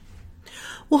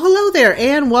Well, hello there,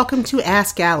 and welcome to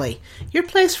Ask Allie, your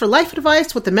place for life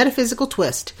advice with a metaphysical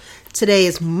twist. Today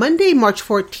is Monday, March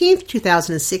 14th,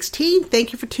 2016.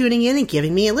 Thank you for tuning in and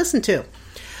giving me a listen to.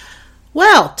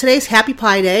 Well, today's Happy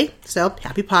Pi Day, so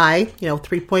Happy Pi,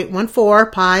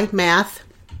 3.14, pi, math.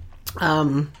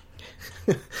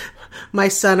 My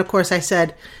son, of course, I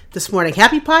said this morning,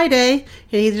 Happy Pi Day,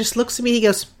 and he just looks at me, he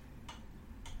goes,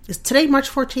 is today March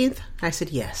 14th? I said,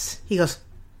 yes. He goes,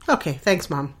 okay, thanks,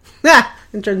 Mom.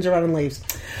 And turns around and leaves.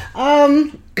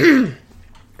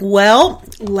 Well,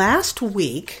 last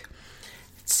week,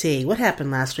 let's see, what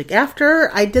happened last week?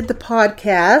 After I did the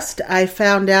podcast, I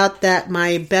found out that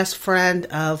my best friend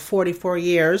of 44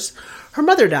 years, her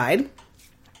mother died.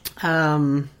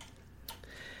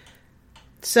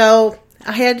 So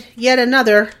I had yet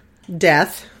another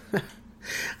death.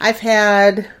 I've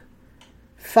had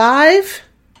 5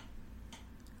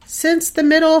 since the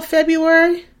middle of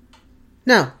February.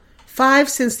 No, 5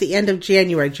 since the end of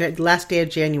January, last day of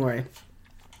January.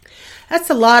 That's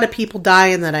a lot of people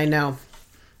dying that I know.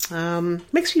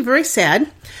 Makes me very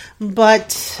sad.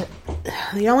 But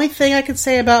the only thing I could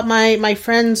say about my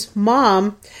friend's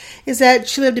mom is that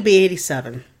she lived to be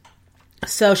 87.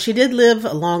 So she did live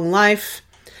a long life.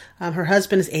 Her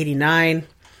husband is 89.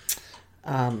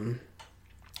 And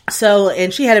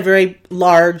she had a very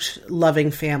large,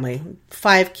 loving family.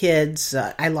 5 kids.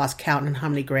 I lost count on how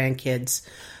many grandkids.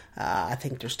 I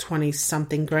think there's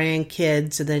 20-something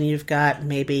grandkids, and then you've got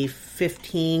maybe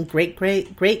 15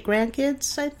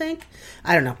 great-grandkids, I think.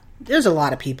 I don't know. There's a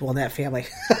lot of people in that family.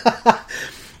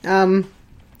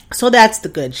 So that's the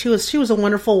good. She was a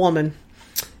wonderful woman,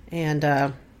 and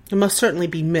it must certainly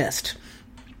be missed.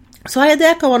 So I had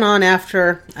that going on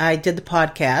after I did the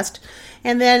podcast.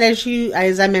 And then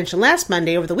as I mentioned last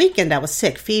Monday, over the weekend, I was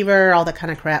sick, fever, all that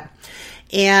kind of crap.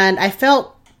 And I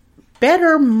felt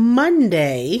better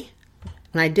Monday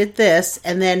when I did this.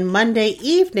 And then Monday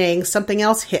evening, something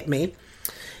else hit me.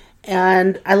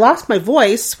 And I lost my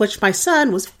voice, which my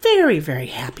son was very, very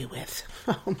happy with.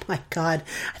 Oh my God.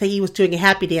 I think he was doing a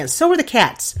happy dance. So were the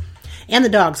cats and the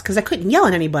dogs, because I couldn't yell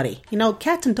at anybody.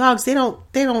 Cats and dogs, they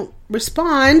don't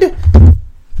respond.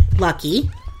 Lucky.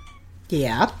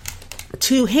 Yeah.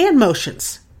 To hand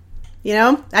motions.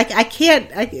 I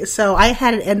can't, so I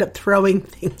had to end up throwing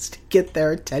things to get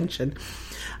their attention.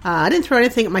 I didn't throw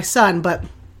anything at my son, but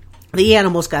the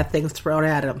animals got things thrown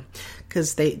at them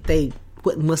because they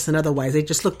wouldn't listen otherwise. They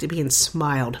just looked at me and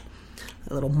smiled.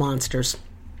 The little monsters.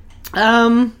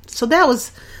 So that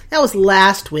was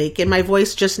last week, and my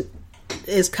voice just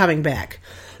is coming back.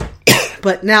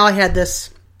 But now I had this,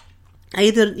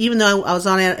 even though I was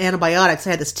on antibiotics,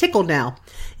 I had this tickle now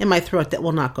in my throat that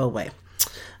will not go away.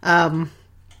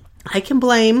 I can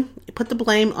put the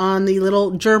blame on the little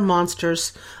germ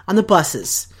monsters on the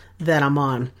buses that I'm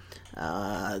on.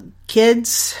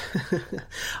 Kids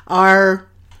are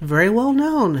very well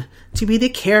known to be the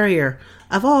carrier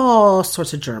of all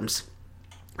sorts of germs.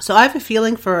 So I have a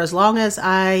feeling for as long as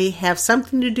I have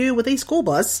something to do with a school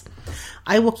bus,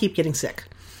 I will keep getting sick.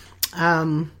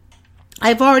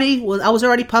 I was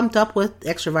already pumped up with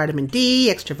extra vitamin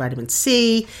D, extra vitamin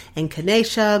C,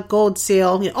 Echinacea, Gold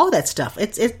Seal, all that stuff.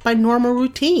 It's my normal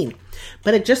routine,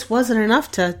 but it just wasn't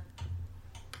enough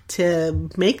to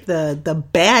make the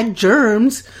bad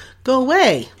germs go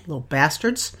away. Little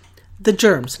bastards. The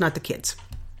germs, not the kids.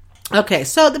 Okay,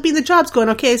 so the job's going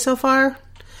okay so far.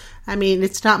 I mean,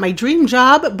 it's not my dream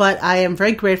job, but I am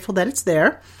very grateful that it's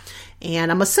there. And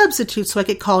I'm a substitute, so I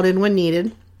get called in when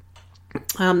needed.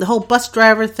 The whole bus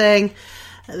driver thing,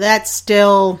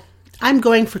 I'm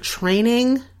going for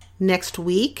training next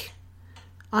week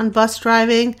on bus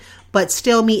driving, but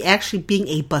still me actually being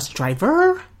a bus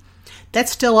driver, that's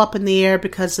still up in the air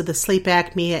because of the sleep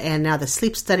apnea and now the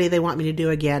sleep study they want me to do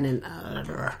again and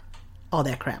all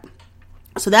that crap.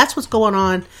 So that's what's going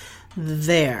on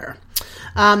there.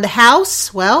 The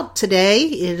house, well, today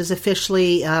it is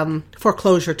officially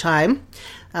foreclosure time.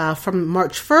 From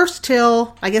March 1st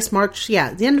till, I guess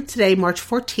the end of today, March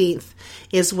 14th,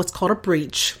 is what's called a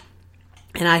breach.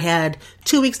 And I had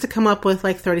 2 weeks to come up with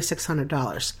like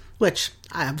 $3,600, which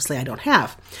obviously I don't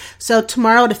have. So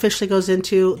tomorrow it officially goes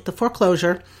into the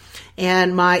foreclosure,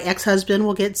 and my ex-husband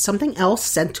will get something else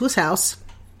sent to his house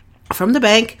from the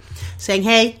bank saying,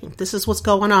 hey, this is what's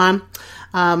going on.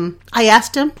 I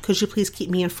asked him, could you please keep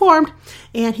me informed?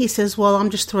 And he says, well, I'm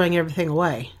just throwing everything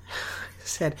away.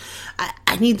 Said,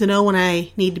 I need to know when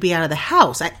I need to be out of the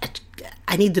house.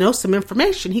 I need to know some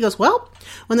information. He goes, well,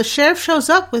 when the sheriff shows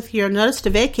up with your notice to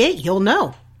vacate, you'll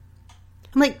know.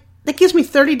 I'm like, that gives me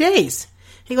 30 days.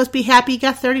 He goes, be happy you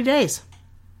got 30 days.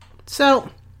 So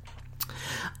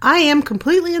I am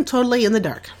completely and totally in the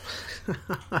dark.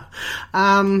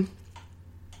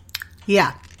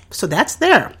 Yeah, so that's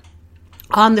there.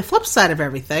 On the flip side of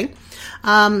everything,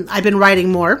 I've been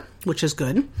writing more, which is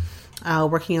good.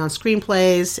 Working on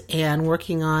screenplays and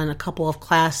working on a couple of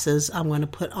classes I'm going to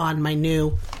put on my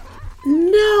new...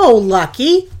 No,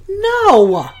 Lucky!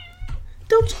 No!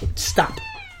 Don't stop.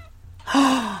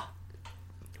 Rotten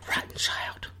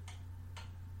child.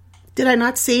 Did I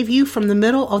not save you from the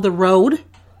middle of the road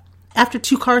after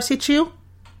 2 cars hit you?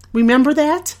 Remember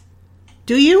that?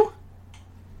 Do you?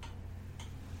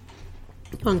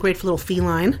 Ungrateful little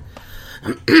feline.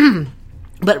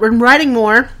 But we're writing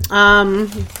more.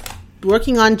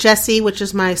 Working on Jessie, which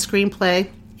is my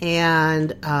screenplay,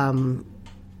 and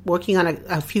working on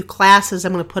a few classes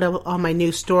I'm going to put up on my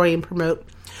new Story and Promote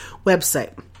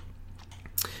website.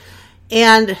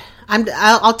 And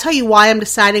I'll tell you why I'm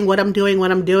deciding what I'm doing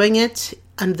when I'm doing it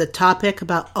under the topic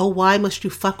about, oh, why must you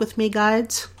fuck with me,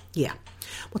 guides? Yeah,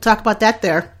 we'll talk about that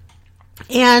there.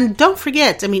 And don't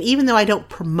forget, I mean, even though I don't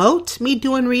promote me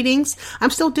doing readings, I'm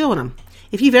still doing them.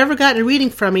 If you've ever gotten a reading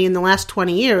from me in the last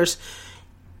 20 years,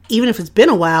 even if it's been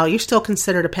a while, you're still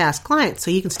considered a past client,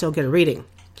 so you can still get a reading.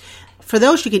 For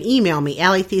those, you can email me,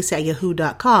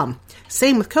 allytheis@yahoo.com.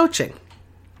 Same with coaching.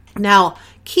 Now,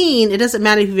 Keen, it doesn't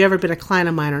matter if you've ever been a client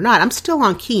of mine or not. I'm still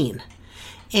on Keen.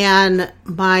 And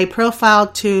my profile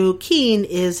to Keen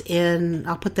is in,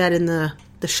 I'll put that in the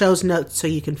show's notes so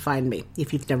you can find me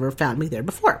if you've never found me there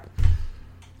before.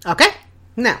 Okay?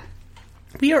 Now,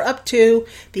 we are up to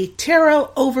the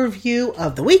tarot overview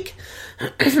of the week.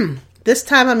 This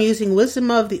time I'm using Wisdom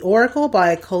of the Oracle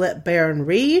by Colette Baron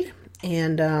Reed.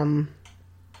 And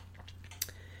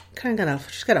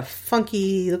she's got a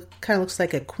funky, kind of looks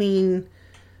like a queen.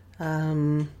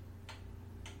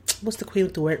 What's the queen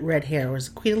with the red hair? Was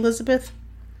it Queen Elizabeth?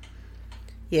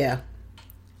 Yeah.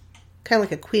 Kind of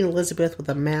like a Queen Elizabeth with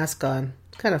a mask on.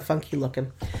 Kind of funky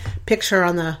looking. Picture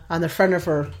on the front of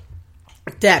her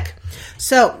deck.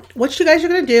 So what you guys are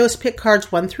going to do is pick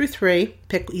cards 1 through 3.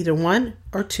 Pick either 1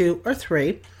 or 2 or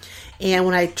 3. And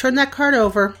when I turn that card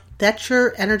over, that's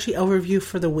your energy overview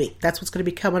for the week. That's what's going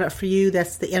to be coming up for you.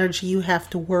 That's the energy you have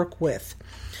to work with.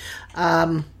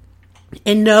 And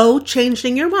no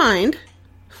changing your mind.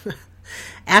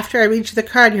 After I read you the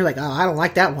card and you're like, oh, I don't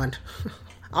like that one.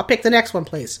 I'll pick the next one,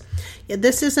 please. Yeah,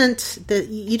 this isn't,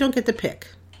 you don't get to pick.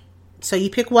 So you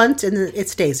pick once and it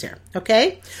stays there.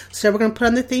 Okay? So we're going to put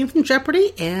on the theme from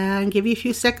Jeopardy and give you a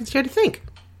few seconds here to think.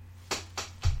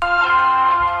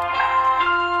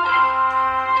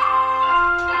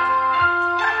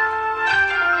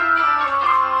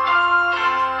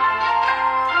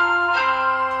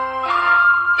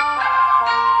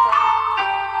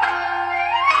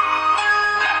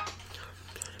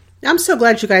 I'm so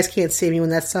glad you guys can't see me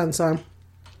when that song's on.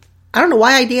 I don't know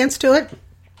why I dance to it.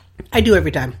 I do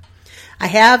every time. I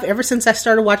have ever since I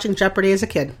started watching Jeopardy as a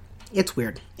kid. It's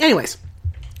weird. Anyways,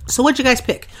 so what'd you guys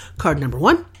pick? Card number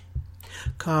 1,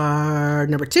 card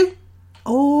number 2,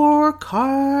 or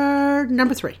card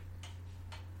number 3?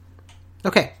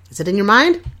 Okay, is it in your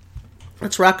mind?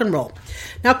 Let's rock and roll.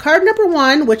 Now, card number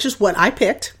 1, which is what I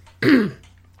picked, and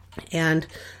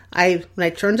when I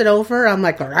turned it over, I'm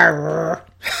like,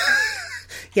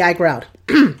 yeah, I growled.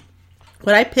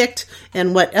 What I picked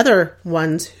and what other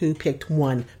ones who picked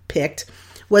 1 picked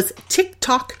was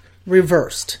TikTok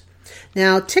reversed.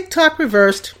 Now, TikTok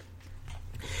reversed,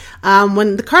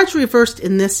 when the cards are reversed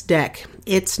in this deck,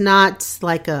 it's not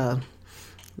like a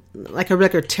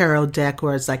regular tarot deck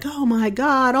where it's like, oh my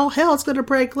God, all hell's going to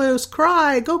break loose.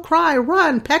 Cry, go cry,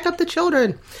 run, pack up the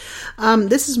children.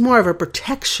 This is more of a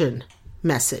protection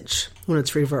message when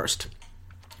it's reversed.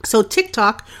 So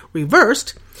TikTok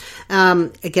reversed,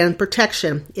 again,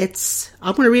 protection.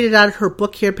 I'm going to read it out of her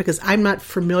book here because I'm not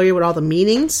familiar with all the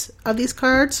meanings of these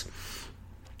cards.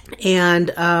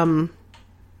 And I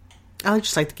would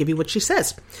just like to give you what she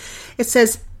says. It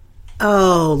says,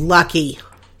 oh, lucky.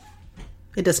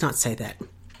 It does not say that.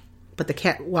 But the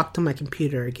cat walked on my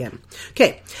computer again.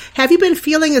 Okay. Have you been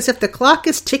feeling as if the clock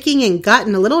is ticking and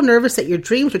gotten a little nervous that your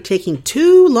dreams are taking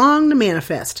too long to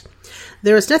manifest?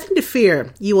 There is nothing to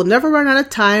fear. You will never run out of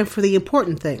time for the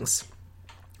important things.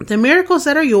 The miracles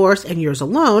that are yours and yours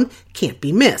alone can't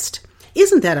be missed.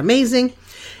 Isn't that amazing?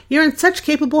 You're in such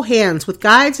capable hands with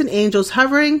guides and angels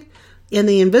hovering in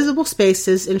the invisible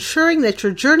spaces, ensuring that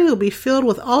your journey will be filled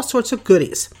with all sorts of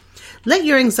goodies. Let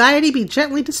your anxiety be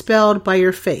gently dispelled by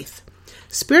your faith.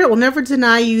 Spirit will never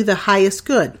deny you the highest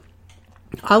good.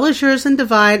 All is yours in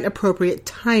divine, appropriate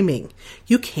timing.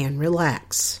 You can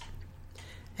relax.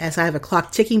 As I have a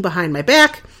clock ticking behind my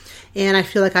back, and I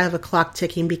feel like I have a clock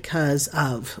ticking because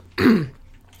of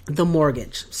the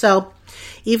mortgage. So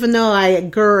Even though I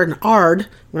gur and ard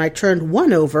when I turned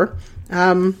one over,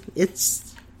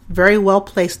 it's very well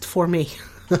placed for me.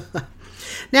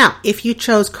 Now, if you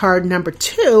chose card number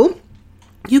 2,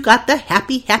 you got the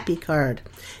Happy Happy card.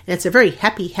 And it's a very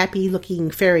happy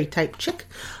looking fairy type chick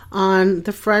on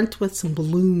the front with some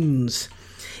balloons.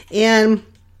 And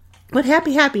what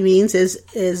happy happy means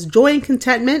is joy and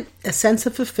contentment, a sense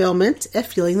of fulfillment, a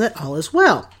feeling that all is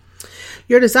well.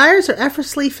 Your desires are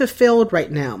effortlessly fulfilled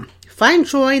right now. Find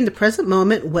joy in the present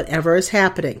moment, whatever is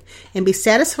happening, and be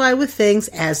satisfied with things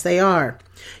as they are.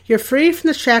 You're free from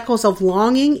the shackles of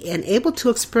longing and able to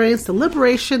experience the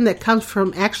liberation that comes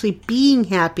from actually being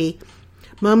happy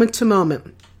moment to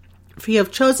moment. For you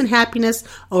have chosen happiness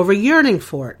over yearning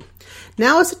for it.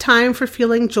 Now is the time for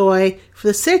feeling joy for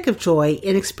the sake of joy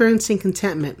and experiencing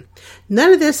contentment.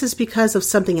 None of this is because of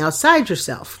something outside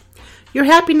yourself. Your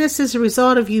happiness is a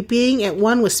result of you being at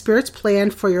one with Spirit's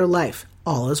plan for your life.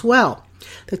 All is well.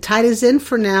 The tide is in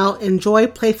for now. Enjoy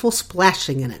playful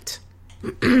splashing in it.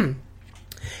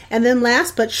 And then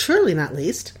last but surely not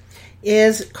least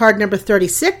is card number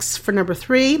 36 for number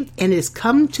 3, and it is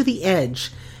Come to the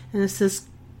Edge. And it's this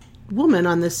woman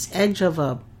on this edge of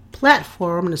a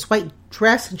platform in this white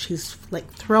dress, and she's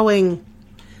like throwing,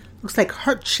 looks like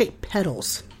heart-shaped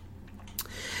petals.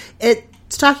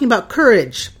 It's talking about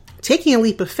courage, taking a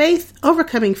leap of faith,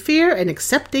 overcoming fear, and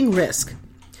accepting risk.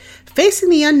 Facing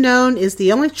the unknown is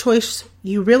the only choice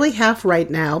you really have right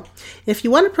now. If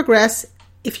you want to progress,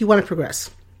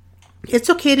 it's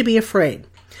okay to be afraid.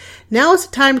 Now is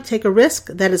the time to take a risk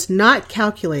that is not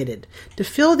calculated, to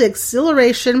feel the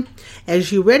exhilaration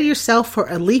as you ready yourself for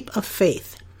a leap of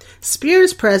faith. Spirit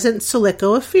is present, so let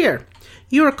go of fear.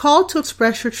 You are called to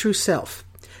express your true self.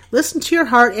 Listen to your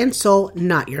heart and soul,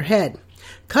 not your head.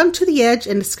 Come to the edge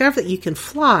and discover that you can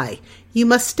fly. You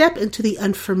must step into the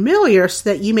unfamiliar so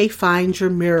that you may find your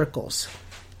miracles.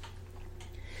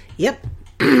 Yep.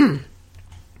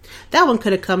 That one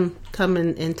could have come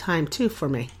in time too for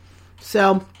me.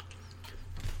 So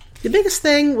the biggest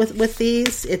thing with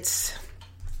these, it's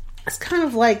kind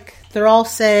of like they're all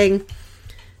saying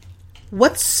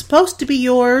what's supposed to be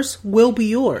yours will be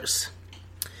yours.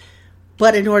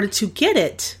 But in order to get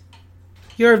it,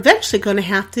 you're eventually going to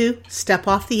have to step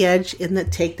off the edge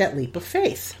and take that leap of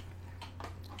faith.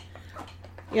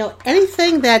 You know,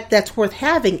 anything that's worth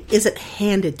having isn't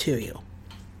handed to you.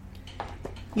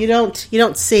 You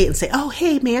don't see it and say, "Oh,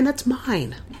 hey, man, that's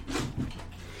mine."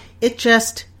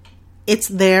 It's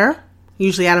there,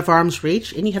 usually out of arm's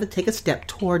reach, and you have to take a step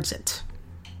towards it.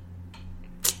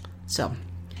 So,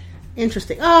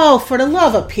 interesting. Oh, for the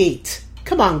love of Pete.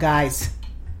 Come on, guys.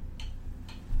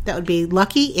 That would be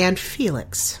Lucky and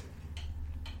Felix.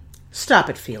 Stop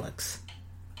it, Felix.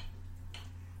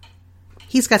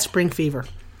 He's got spring fever.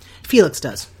 Felix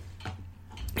does.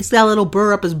 He's got a little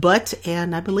burr up his butt,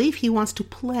 and I believe he wants to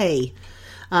play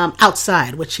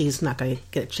outside, which he's not going to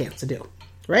get a chance to do.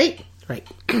 Right? Right.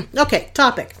 Okay,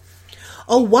 topic.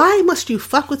 Oh, why must you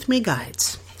fuck with me,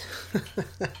 guides?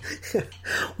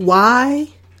 Why?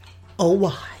 Oh,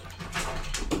 why?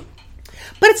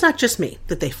 But it's not just me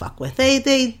that they fuck with.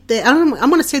 I'm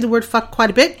going to say the word fuck quite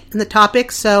a bit in the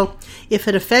topic, so if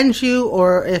it offends you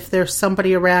or if there's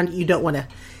somebody around you don't want to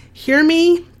hear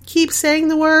me keep saying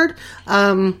the word, you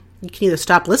can either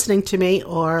stop listening to me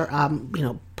or,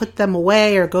 put them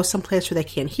away or go someplace where they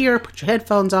can't hear, put your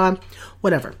headphones on,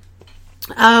 whatever.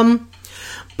 But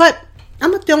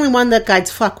I'm not the only one that guys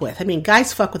fuck with. I mean,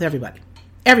 guys fuck with everybody.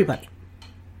 Everybody.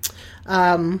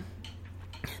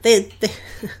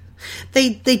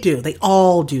 They do. They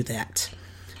all do that.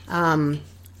 On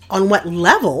what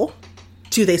level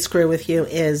do they screw with you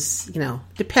is,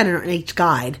 dependent on each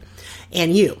guide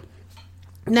and you.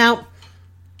 Now,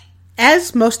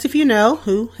 as most of you know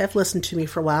who have listened to me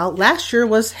for a while, last year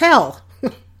was hell.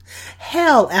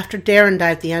 Hell after Darren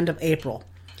died at the end of April.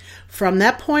 From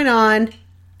that point on,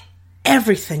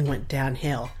 everything went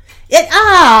downhill.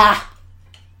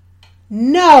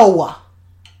 No!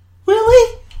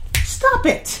 Really? Stop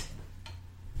it!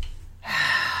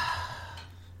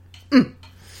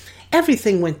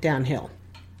 Everything went downhill.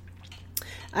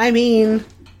 I mean,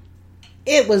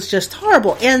 it was just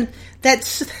horrible. And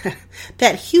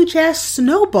that huge ass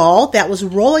snowball that was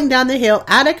rolling down the hill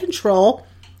out of control,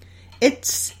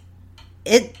 it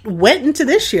went into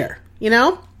this year,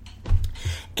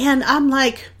 And I'm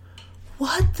like,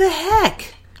 what the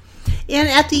heck? And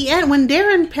at the end, when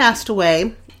Darren passed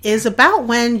away, is about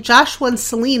when Joshua and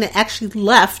Selena actually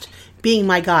left being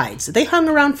my guides. They hung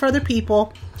around for other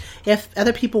people if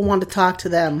other people wanted to talk to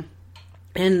them,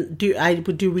 and I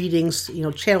would do readings,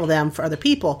 channel them for other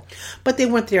people, but they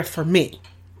weren't there for me.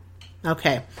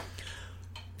 Okay.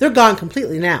 They're gone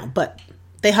completely now, but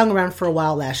they hung around for a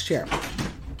while last year.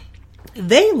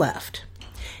 They left.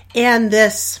 And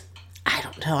this, I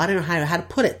don't know how to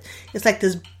put it. It's like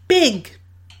this big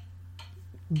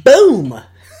boom.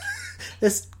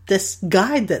 This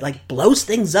guide that like blows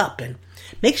things up and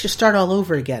makes you start all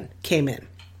over again came in.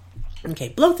 Okay,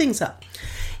 blow things up.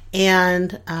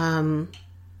 And I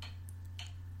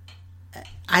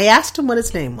asked him what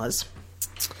his name was.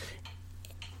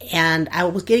 And I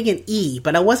was getting an E,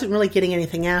 but I wasn't really getting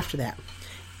anything after that.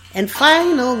 And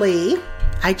finally,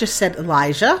 I just said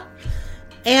Elijah.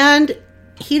 And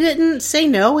he didn't say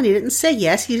no, and he didn't say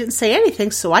yes. He didn't say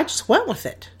anything, so I just went with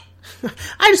it.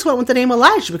 I just went with the name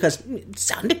Elijah because it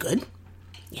sounded good.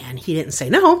 And he didn't say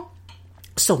no,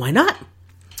 so why not?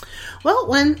 Well,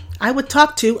 when I would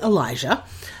talk to Elijah,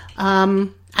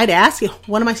 I'd ask,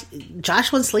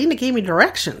 Joshua and Selena gave me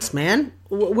directions, man.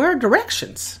 Where are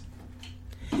directions?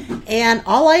 And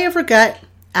all I ever got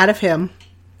out of him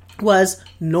was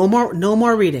no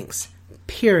more readings,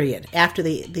 period, after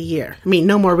the year. I mean,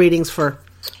 no more readings for,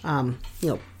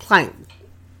 client,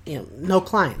 no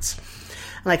clients.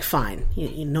 I'm like, fine,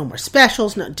 no more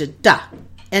specials, end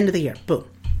of the year, boom.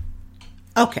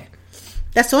 Okay,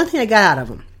 that's the only thing I got out of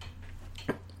him.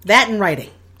 That and writing,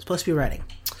 supposed to be writing.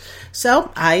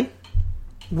 So I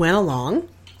went along,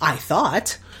 I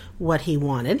thought, what he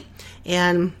wanted,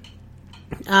 and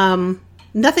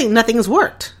nothing has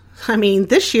worked. I mean,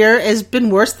 this year has been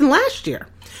worse than last year.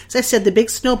 As I said, the big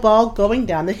snowball going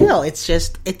down the hill. It's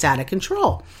out of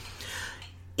control.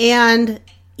 And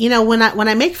when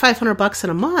I make $500 in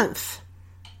a month,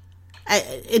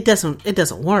 it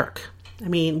doesn't work. I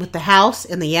mean, with the house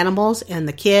and the animals and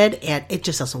the kid, and it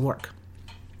just doesn't work.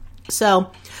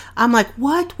 So I'm like,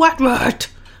 what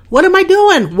am I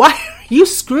doing? Why are you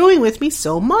screwing with me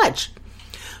so much?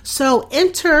 So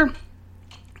enter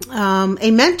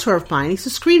a mentor of mine. He's a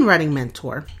screenwriting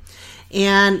mentor,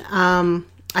 and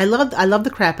I love the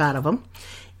crap out of him.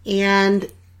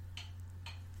 And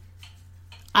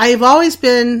I've always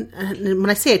been, when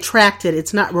I say attracted,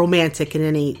 it's not romantic in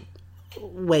any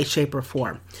way, shape, or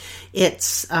form.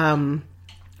 It's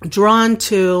drawn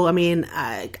to. I mean,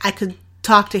 I could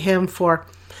talk to him for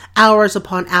hours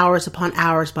upon hours upon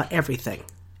hours about everything.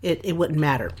 It wouldn't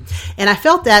matter. And I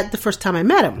felt that the first time I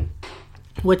met him,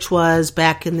 which was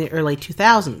back in the early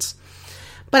 2000s.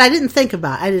 But I didn't think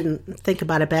about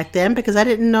it back then because I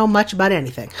didn't know much about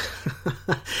anything.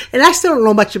 And I still don't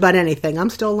know much about anything. I'm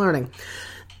still learning.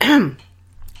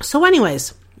 So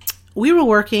anyways, we were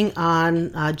working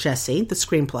on Jessie, the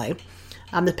screenplay,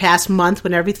 the past month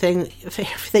when everything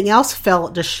else fell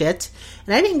to shit.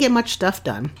 And I didn't get much stuff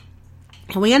done.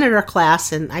 And we ended our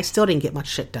class and I still didn't get much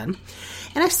shit done.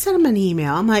 And I sent him an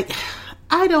email. I'm like,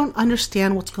 I don't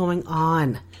understand what's going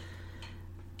on.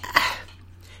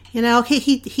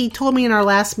 He told me in our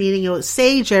last meeting,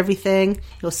 sage everything.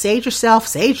 Sage yourself,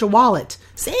 sage your wallet.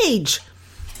 Sage.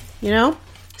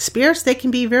 Spirits, they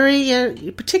can be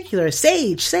very particular.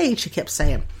 Sage, he kept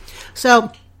saying.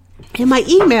 So, in my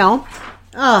email,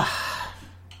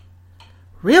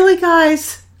 really,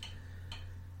 guys?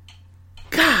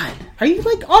 God, are you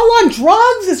all on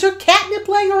drugs? Is there catnip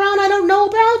laying around I don't know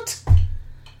about?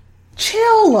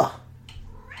 Chill.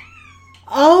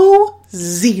 Oh,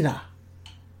 Xena.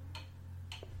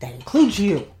 That includes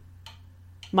you,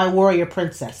 my warrior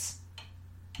princess.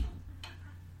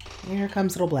 Here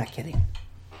comes little black kitty.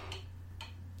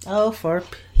 Oh, for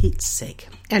Pete's sake.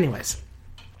 Anyways.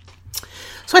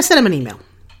 So I sent him an email.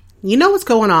 You know what's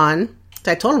going on?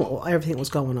 I told him everything was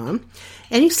going on.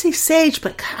 And you say sage,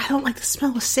 but God, I don't like the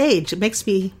smell of sage. It makes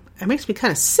me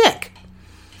kind of sick.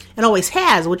 It always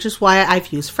has, which is why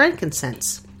I've used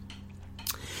frankincense.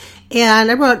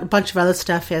 And I wrote a bunch of other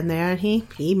stuff in there, and he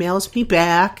emails me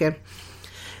back.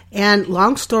 And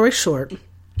long story short,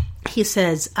 he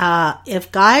says,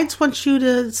 if guides want you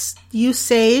to use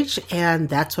sage, and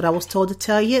that's what I was told to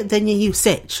tell you, then you use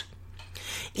sage.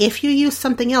 If you use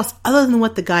something else other than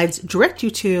what the guides direct you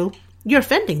to, you're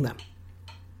offending them.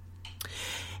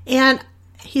 And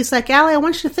he's like, Allie, I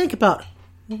want you to think about,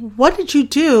 what did you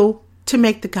do to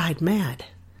make the guide mad?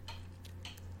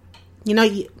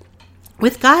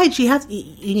 With guides,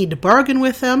 you need to bargain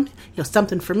with them.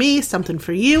 Something for me, something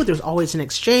for you. There's always an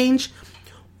exchange.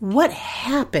 What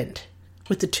happened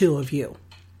with the two of you?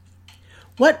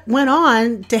 What went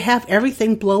on to have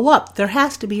everything blow up? There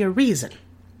has to be a reason.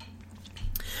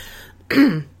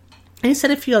 And he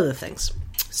said a few other things.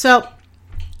 So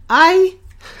I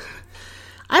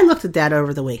looked at that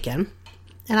over the weekend,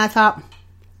 and I thought,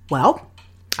 well,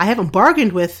 I haven't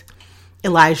bargained with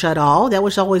Elijah at all. That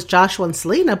was always Joshua and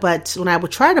Selena, but when I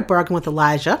would try to bargain with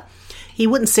Elijah, he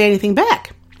wouldn't say anything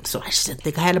back. So I just didn't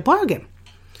think I had a bargain.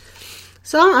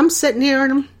 So I'm sitting here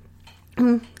and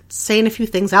I'm saying a few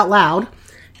things out loud,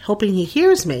 hoping he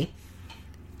hears me.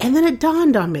 And then it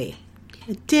dawned on me.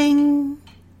 Ding.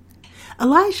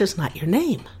 Elijah's not your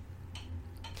name.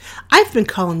 I've been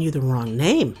calling you the wrong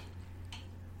name.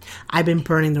 I've been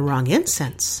burning the wrong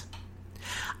incense.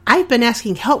 I've been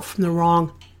asking help from the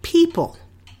wrong people.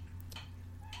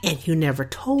 And you never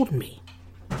told me.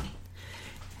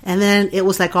 And then it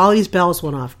was like all these bells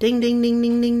went off. Ding, ding, ding,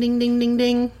 ding, ding, ding, ding, ding,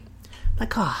 ding.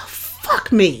 Like, oh,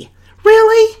 fuck me.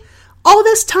 Really? All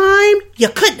this time? You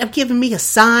couldn't have given me a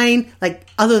sign, like,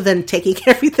 other than taking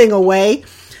everything away.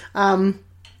 Couldn't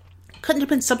have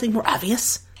been something more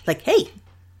obvious. Like, hey,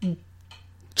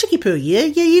 Chicky Poo,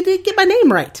 you didn't get my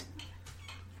name right.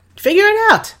 Figure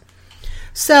it out.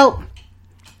 So,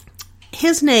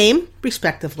 his name,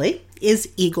 respectively, is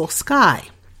Eagle Sky.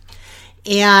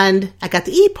 And I got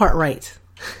the E part right.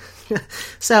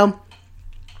 So,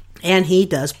 and he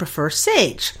does prefer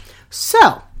sage.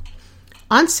 So,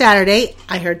 on Saturday,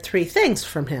 I heard 3 things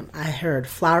from him. I heard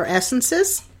flower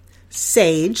essences,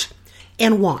 sage,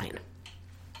 and wine.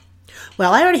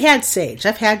 Well, I already had sage.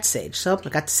 I've had sage, so I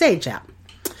got the sage out.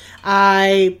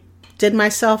 I did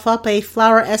myself up a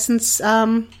flower essence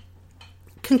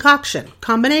concoction,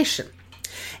 combination.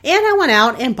 And I went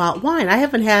out and bought wine. I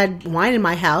haven't had wine in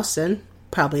my house in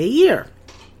probably a year.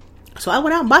 So I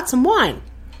went out and bought some wine.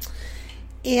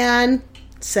 And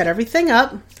set everything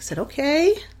up. I said,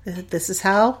 okay, this is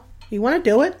how you want to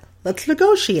do it. Let's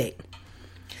negotiate.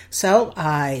 So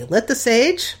I lit the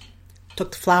sage,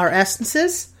 took the flower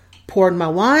essences, poured my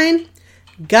wine,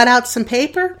 got out some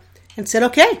paper, and said,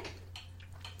 okay,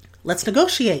 let's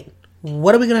negotiate.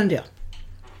 What are we going to do?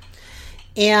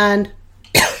 And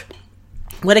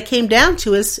what it came down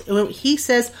to is, he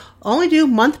says, only do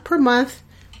month per month,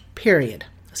 period.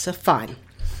 So fine.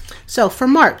 So for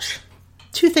March,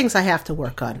 2 things I have to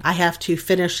work on. I have to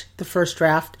finish the first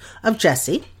draft of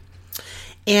Jessie.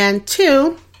 And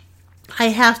 2, I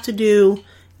have to do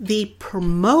the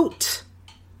promote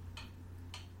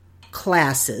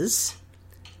classes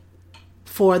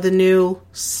for the new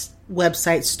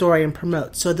website, Story and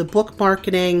Promote. So the book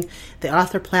marketing, the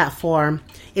author platform,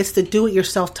 it's the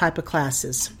do-it-yourself type of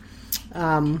classes.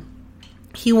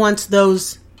 He wants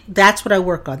those. That's what I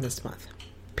work on this month.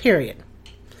 Period.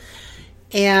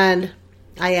 And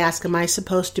I asked, am I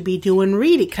supposed to be doing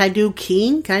reading? Can I do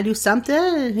keying? Can I do something?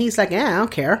 And he's like, yeah, I don't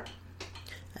care.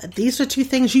 These are 2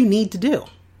 things you need to do.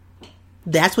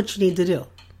 That's what you need to do.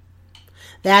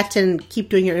 That and keep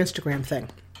doing your Instagram thing.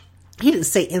 He didn't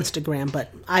say Instagram,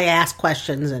 but I asked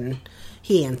questions and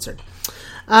he answered.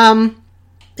 And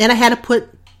I had to put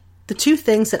the 2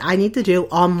 things that I need to do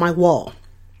on my wall.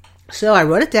 So I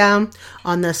wrote it down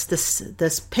on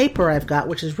this paper I've got,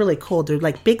 which is really cool. They're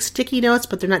like big sticky notes,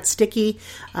 but they're not sticky.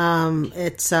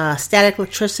 It's static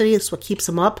electricity. It's what keeps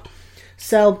them up.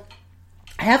 So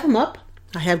I have them up.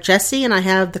 I have Jessie and I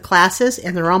have the classes,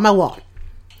 and they're on my wall.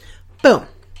 Boom.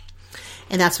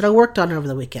 And that's what I worked on over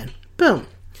the weekend. Boom.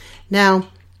 Now,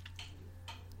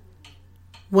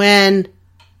 when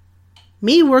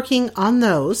me working on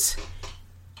those,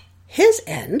 his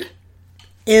end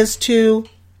is to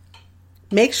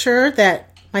make sure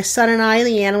that my son and I,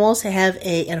 the animals, have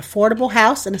an affordable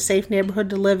house and a safe neighborhood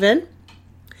to live in,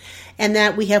 and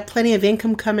that we have plenty of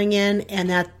income coming in and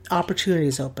that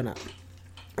opportunities open up.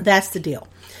 That's the deal.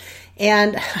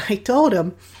 And I told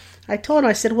him,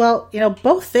 I said, well,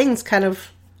 both things kind of,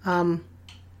 help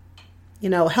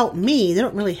me. They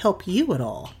don't really help you at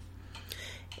all.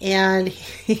 And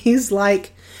he's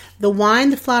like, the wine,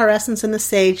 the flower essence, and the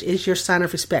sage is your sign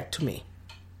of respect to me.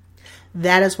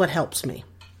 That is what helps me.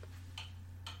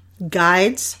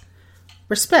 Guides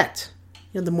respect.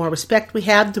 The more respect we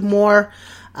have, the more,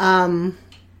 how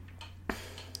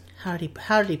did he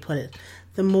put it?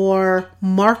 The more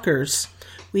markers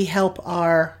we help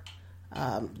our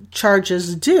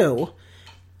charges do,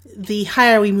 the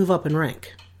higher we move up in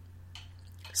rank.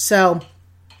 So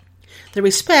the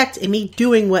respect and me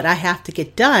doing what I have to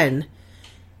get done,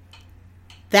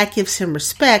 that gives him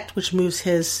respect, which moves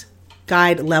his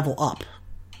guide level up.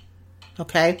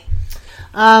 Okay.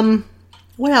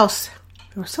 What else?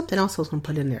 There was something else I was going to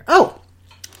put in there. Oh,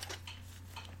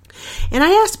 and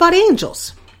I asked about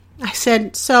angels. I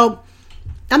said, so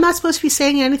I'm not supposed to be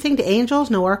saying anything to angels,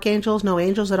 no archangels, no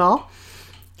angels at all.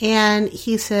 And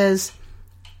he says,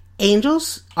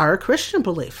 angels are a Christian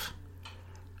belief.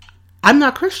 I'm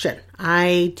not Christian.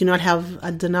 I do not have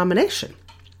a denomination.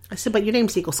 I said, but your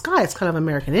name's Eagle Sky. It's kind of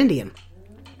American Indian.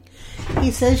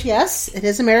 He says, yes, it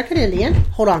is American Indian.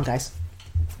 Hold on, guys.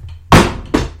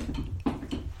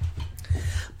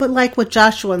 But like with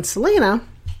Joshua and Selena,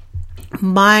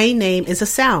 my name is a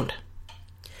sound.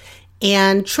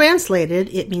 And translated,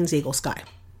 it means Eagle Sky.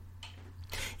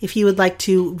 If you would like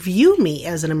to view me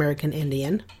as an American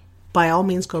Indian, by all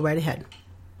means, go right ahead.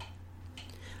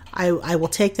 I will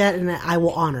take that and I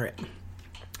will honor it.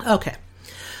 Okay.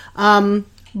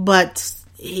 But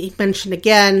he mentioned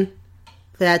again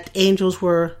that angels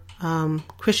were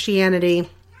Christianity,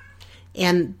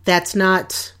 and that's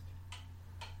not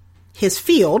his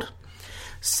field.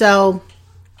 So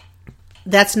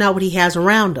that's not what he has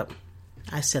around him.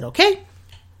 I said, okay,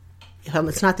 if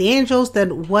it's not the angels,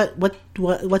 then what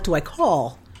do I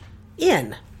call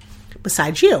in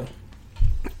besides you?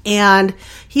 And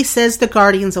he says the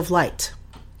guardians of light.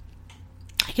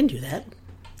 I can do that.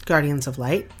 Guardians of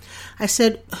light. I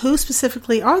said, who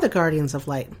specifically are the guardians of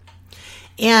light?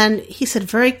 And he said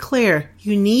very clear,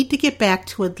 you need to get back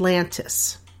to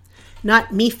Atlantis.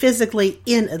 Not me physically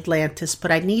in Atlantis,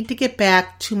 but I need to get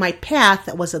back to my path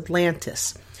that was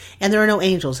Atlantis. And there are no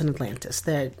angels in Atlantis.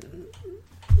 There,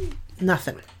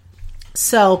 nothing.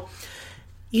 So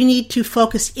you need to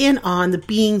focus in on the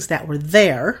beings that were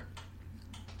there,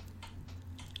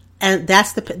 and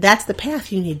that's the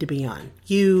path you need to be on.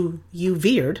 You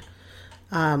veered.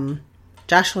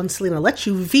 Joshua and Selena let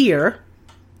you veer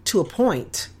to a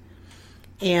point,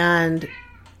 and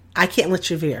I can't let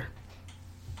you veer.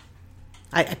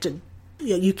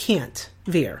 You can't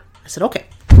veer. I said okay.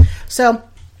 So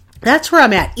that's where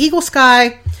I'm at. Eagle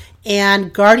Sky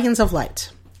and Guardians of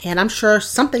Light. And I'm sure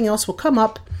something else will come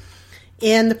up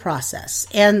in the process.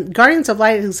 And Guardians of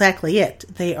Light is exactly it.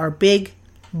 They are big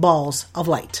balls of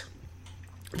light.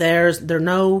 There are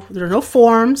no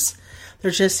forms.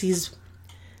 They're just these.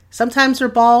 Sometimes they're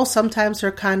balls. Sometimes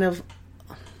they're kind of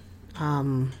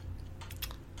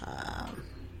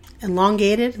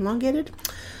elongated.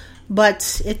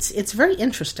 But it's very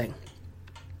interesting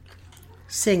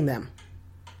seeing them.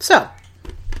 So,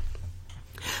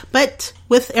 but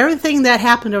with everything that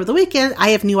happened over the weekend, I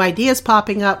have new ideas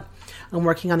popping up. I'm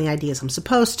working on the ideas I'm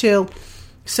supposed to.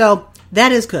 So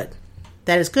that is good.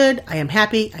 That is good. I am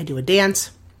happy. I do a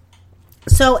dance.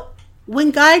 So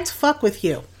when guides fuck with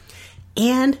you,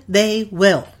 and they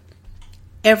will,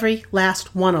 every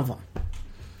last one of them,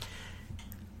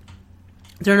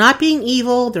 they're not being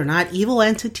evil. They're not evil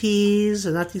entities.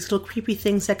 They're not these little creepy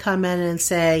things that come in and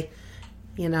say,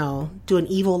 do an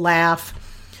evil laugh.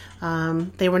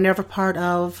 They were never part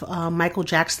of Michael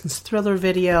Jackson's Thriller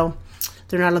video.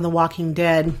 They're not on The Walking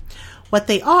Dead. What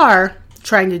they are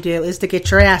trying to do is to get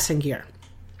your ass in gear.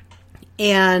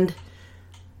 And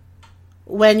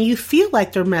when you feel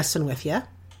like they're messing with you,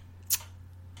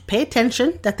 pay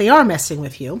attention that they are messing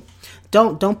with you.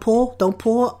 Don't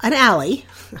pull an alley.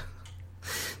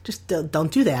 Just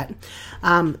don't do that.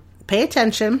 Pay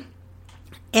attention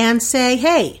and say,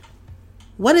 hey,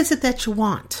 what is it that you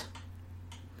want?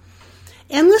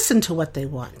 And listen to what they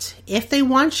want. If they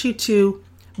want you to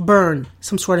burn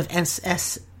some sort of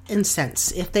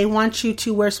incense, if they want you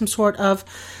to wear some sort of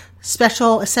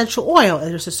special essential oil, if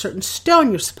there's a certain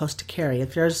stone you're supposed to carry,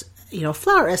 if there's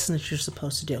flower essence you're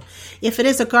supposed to do, if it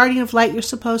is a guardian of light you're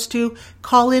supposed to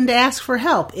call in to ask for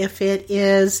help, if it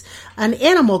is an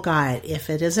animal guide, if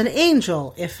it is an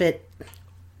angel,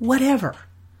 whatever.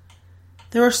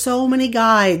 There are so many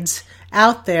guides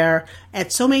out there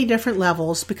at so many different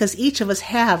levels because each of us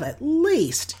have at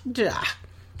least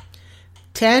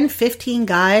 10, 15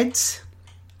 guides.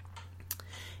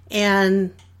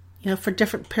 And, for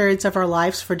different periods of our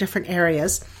lives, for different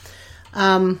areas.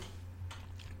 Find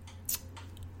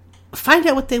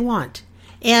out what they want.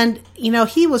 And,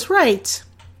 he was right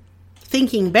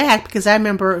thinking back because I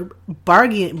remember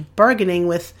bargaining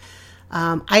with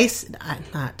Iris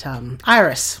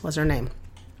was her name.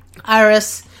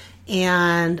 Iris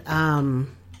and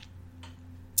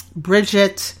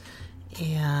Bridget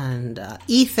and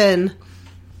Ethan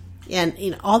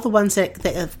and all the ones that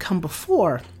have come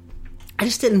before. I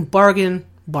just didn't bargain.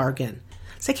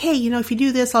 It's like, hey, if you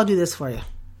do this, I'll do this for you,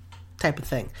 type of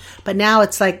thing. But now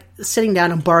it's like sitting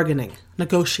down and bargaining,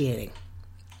 negotiating.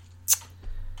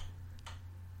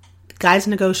 Guys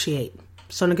negotiate,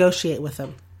 so negotiate with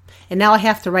him. And now I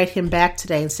have to write him back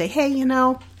today and say, hey,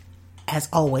 as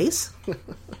always,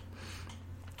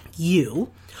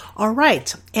 you are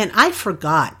right. And I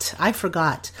forgot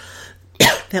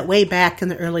that way back in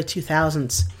the early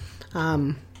 2000s,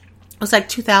 it was like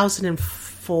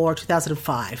 2004,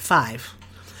 2005.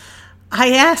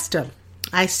 I asked him,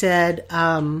 I said,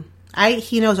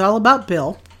 he knows all about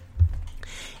Bill.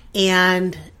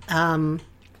 And I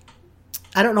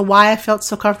don't know why I felt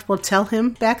so comfortable to tell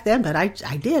him back then, but I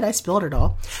did. I spilled it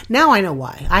all. Now I know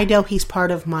why. I know he's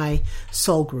part of my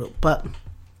soul group, but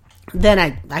then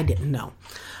I didn't know.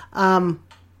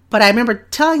 But I remember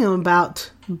telling him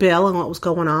about Bill and what was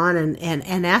going on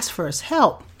and asked for his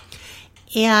help.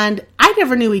 And I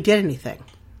never knew he did anything.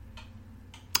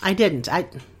 I didn't.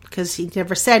 Because he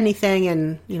never said anything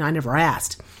and, I never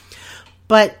asked.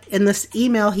 But in this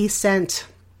email he sent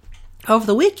over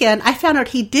the weekend, I found out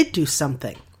he did do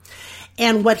something.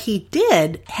 And what he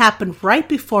did happened right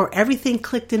before everything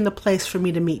clicked into place for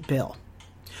me to meet Bill,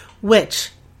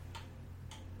 which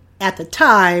at the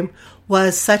time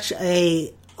was such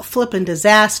a flippin'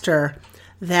 disaster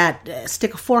that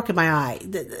stick a fork in my eye.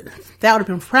 That would have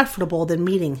been preferable than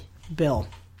meeting Bill.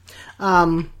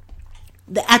 At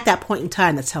that point in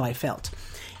time, that's how I felt.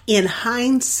 In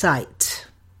hindsight,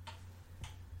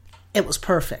 it was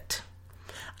perfect.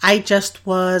 I just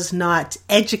was not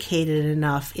educated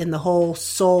enough in the whole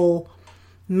soul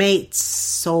mates,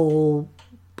 soul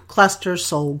cluster,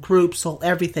 soul group, soul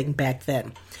everything back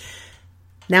then.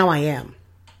 Now I am.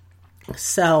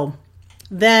 So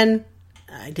then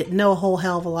I didn't know a whole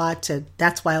hell of a lot.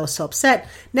 That's why I was so upset.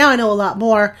 Now I know a lot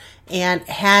more. And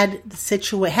had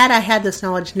I had this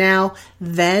knowledge now,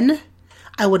 then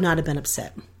I would not have been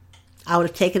upset. I would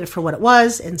have taken it for what it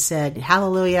was and said,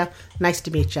 hallelujah, nice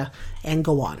to meet you, and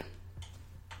go on.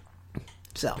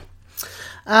 So,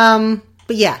 but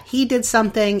yeah, he did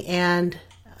something and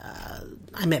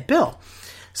I met Bill.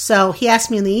 So he asked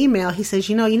me in the email, he says,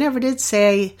 you never did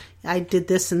say I did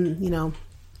this and,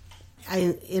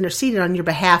 I interceded on your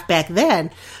behalf back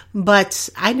then, but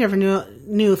I never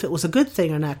knew if it was a good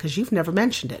thing or not because you've never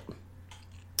mentioned it.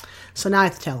 So now I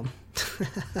have to tell him.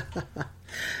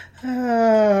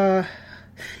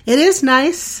 It is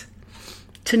nice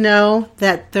to know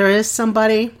that there is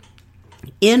somebody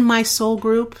in my soul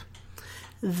group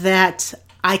that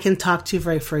I can talk to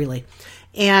very freely.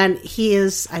 And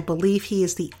I believe he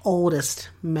is the oldest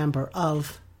member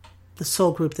of the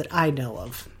soul group that I know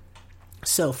of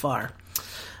so far.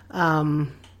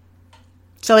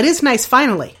 So it is nice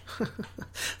finally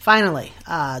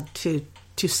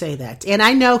to say that. And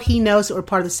I know he knows that we're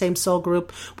part of the same soul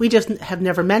group. We just have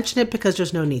never mentioned it because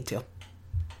there's no need to.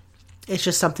 It's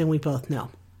just something we both know.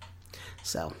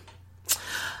 So,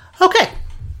 okay.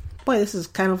 Boy, this is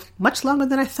kind of much longer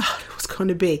than I thought it was going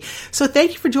to be. So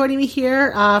thank you for joining me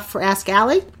here for Ask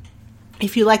Allie.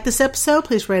 If you like this episode,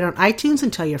 please rate on iTunes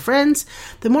and tell your friends.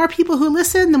 The more people who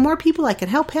listen, the more people I can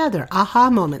help have their aha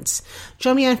moments.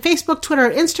 Join me on Facebook, Twitter,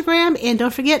 and Instagram. And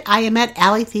don't forget, I am at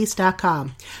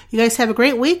AllieThies.com. You guys have a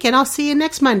great week, and I'll see you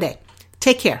next Monday.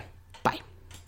 Take care.